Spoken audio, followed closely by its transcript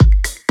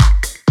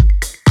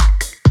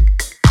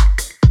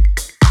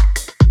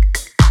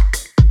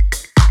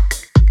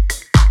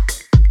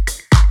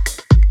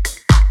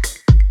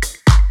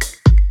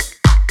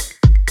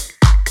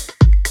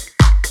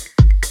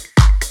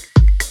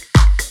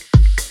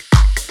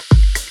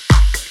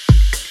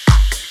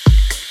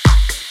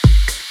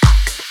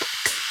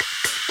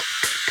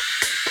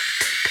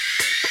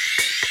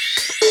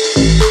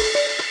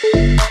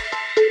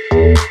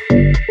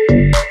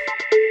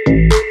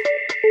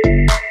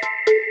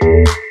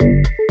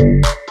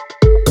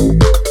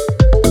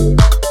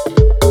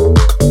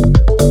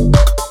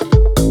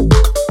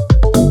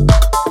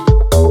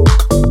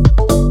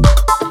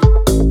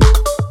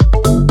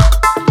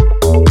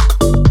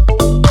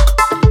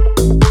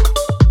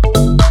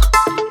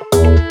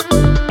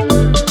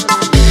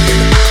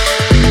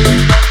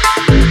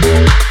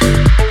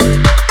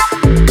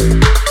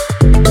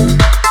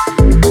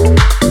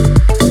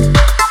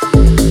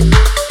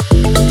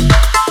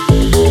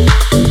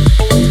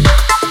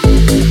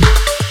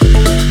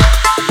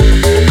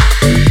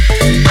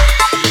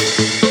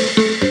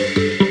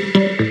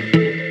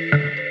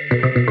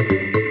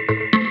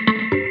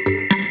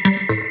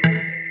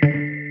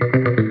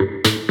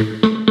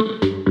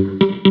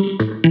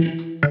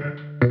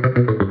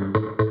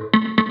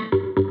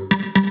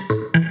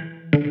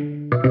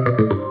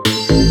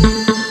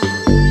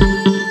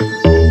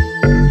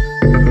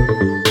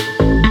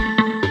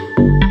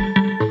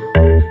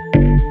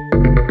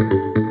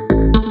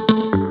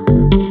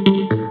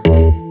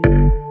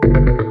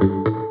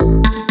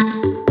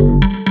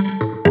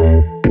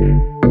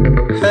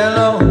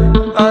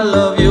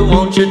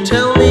you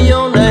tell me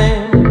your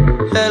name?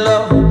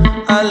 Hello,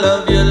 I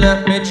love you,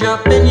 let me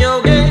jump in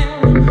your game.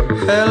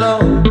 Hello,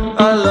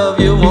 I love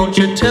you, won't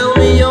you tell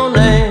me your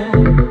name?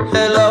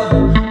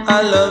 Hello,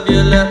 I love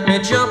you, let me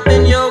jump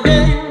in your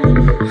game.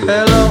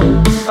 Hello,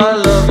 I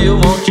love you,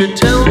 won't you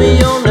tell me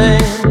your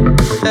name?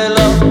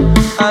 Hello,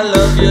 I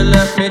love you,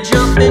 let me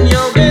jump in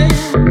your game.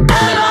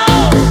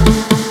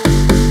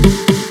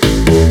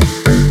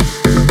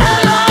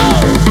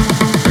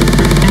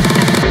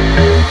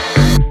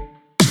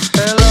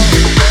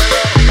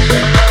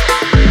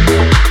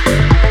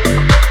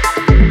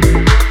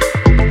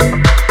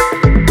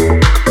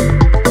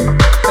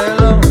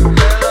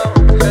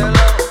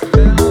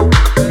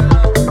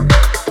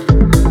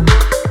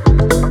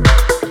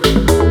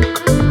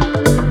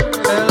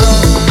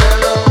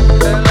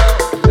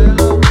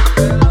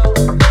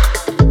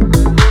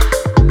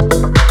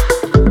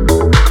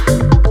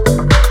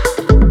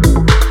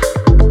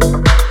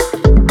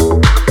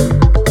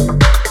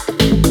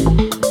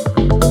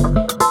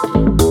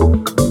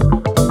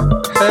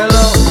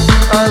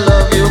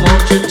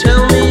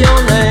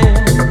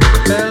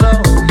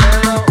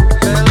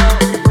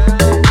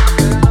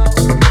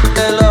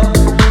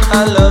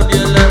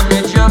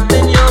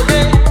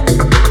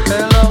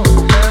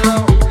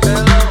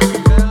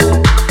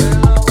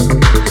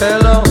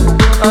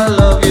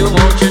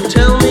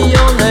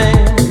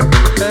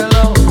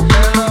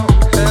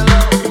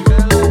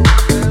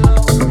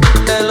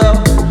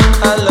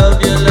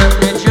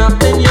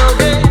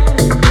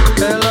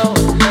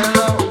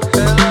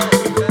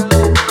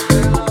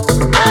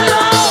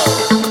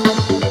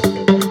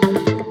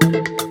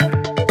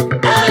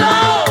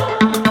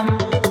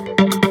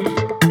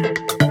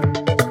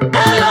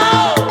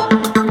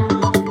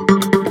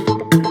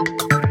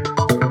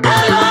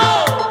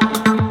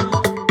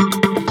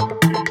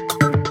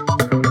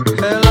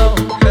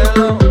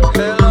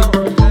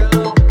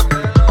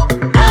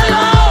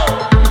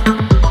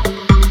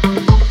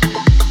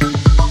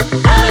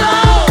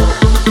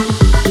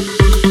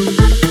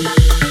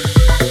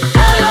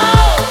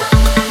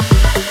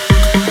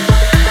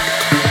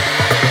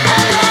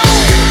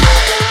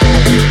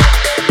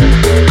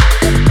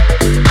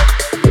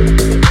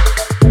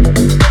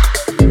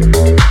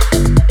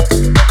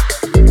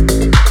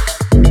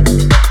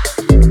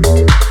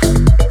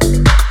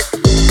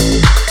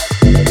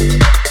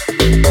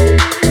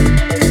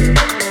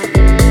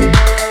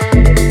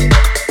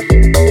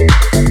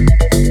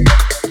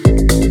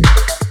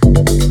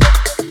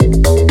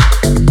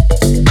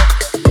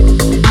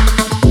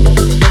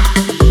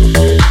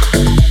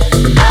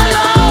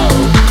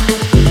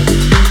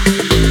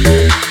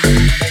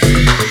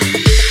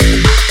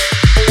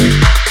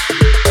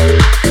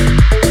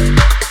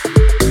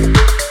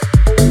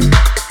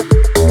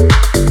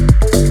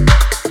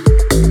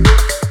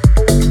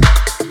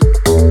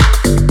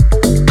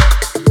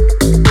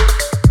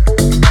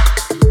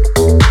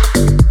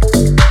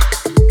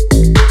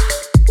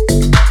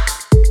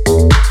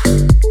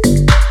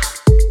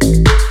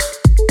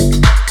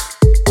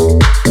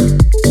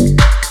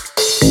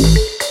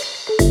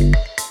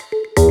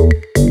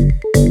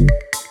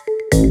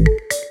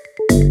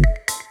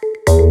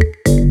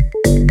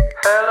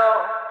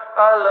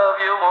 I love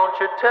you, won't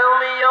you tell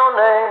me your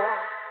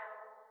name?